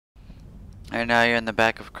And now you're in the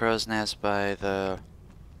back of Crow's Nest by the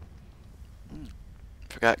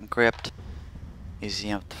Forgotten Crypt. Easy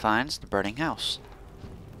enough to find. It's the burning house.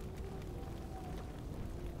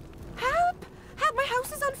 Help! Help! My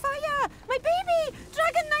house is on fire! My baby!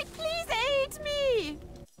 Dragon Knight, please aid me!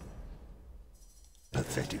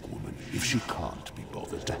 Pathetic woman. If she can't be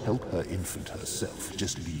bothered to help her infant herself,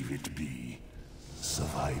 just leave it be.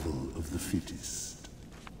 Survival of the fittest.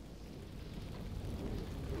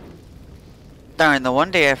 Darn, the one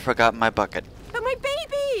day I forgot my bucket. But my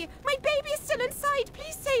baby! My baby is still inside!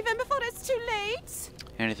 Please save him before it's too late!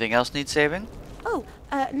 Anything else need saving? Oh,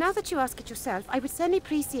 now that you ask it yourself, I would certainly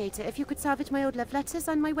appreciate it if you could salvage my old love letters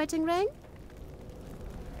and my wedding ring.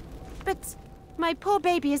 But my poor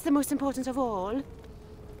baby is the most important of all.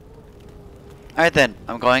 Alright then,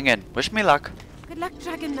 I'm going in. Wish me luck. Good luck,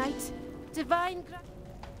 Dragon Knight. Divine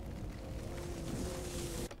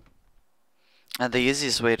And the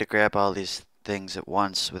easiest way to grab all these things at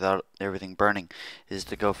once without everything burning is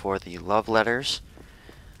to go for the love letters,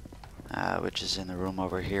 which is in the room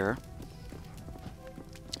over here.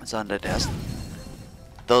 It's on the desk.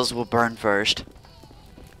 Those will burn first.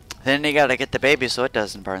 Then you gotta get the baby so it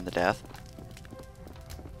doesn't burn to death.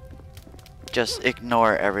 Just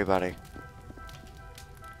ignore everybody.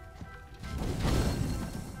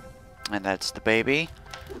 And that's the baby.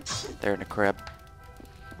 They're in the crib.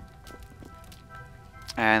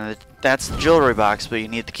 And that's the jewelry box, but you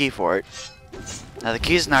need the key for it. Now the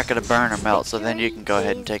key's not going to burn or melt, so then you can go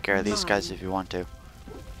ahead and take care of these guys if you want to.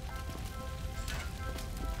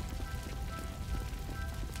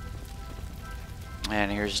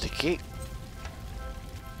 And here's the key.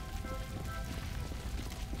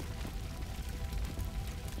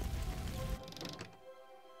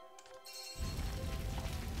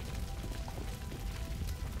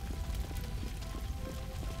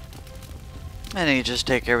 And then you just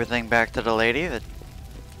take everything back to the lady that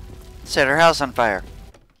set her house on fire.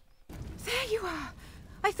 There you are!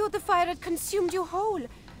 I thought the fire had consumed you whole.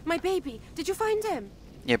 My baby, did you find him?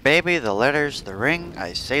 Your baby, the letters, the ring,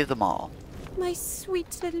 I saved them all. My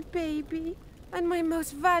sweet little baby. And my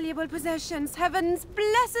most valuable possessions. Heavens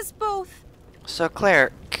bless us both! So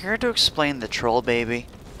Claire, care to explain the troll baby?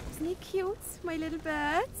 Isn't he cute, my little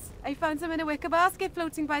bird? I found him in a wicker basket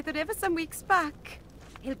floating by the river some weeks back.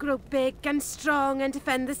 He'll grow big and strong and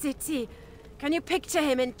defend the city. Can you picture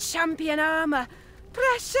him in champion armour?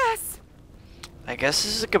 Precious! I guess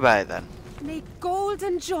this is a goodbye then. May gold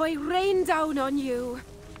and joy rain down on you.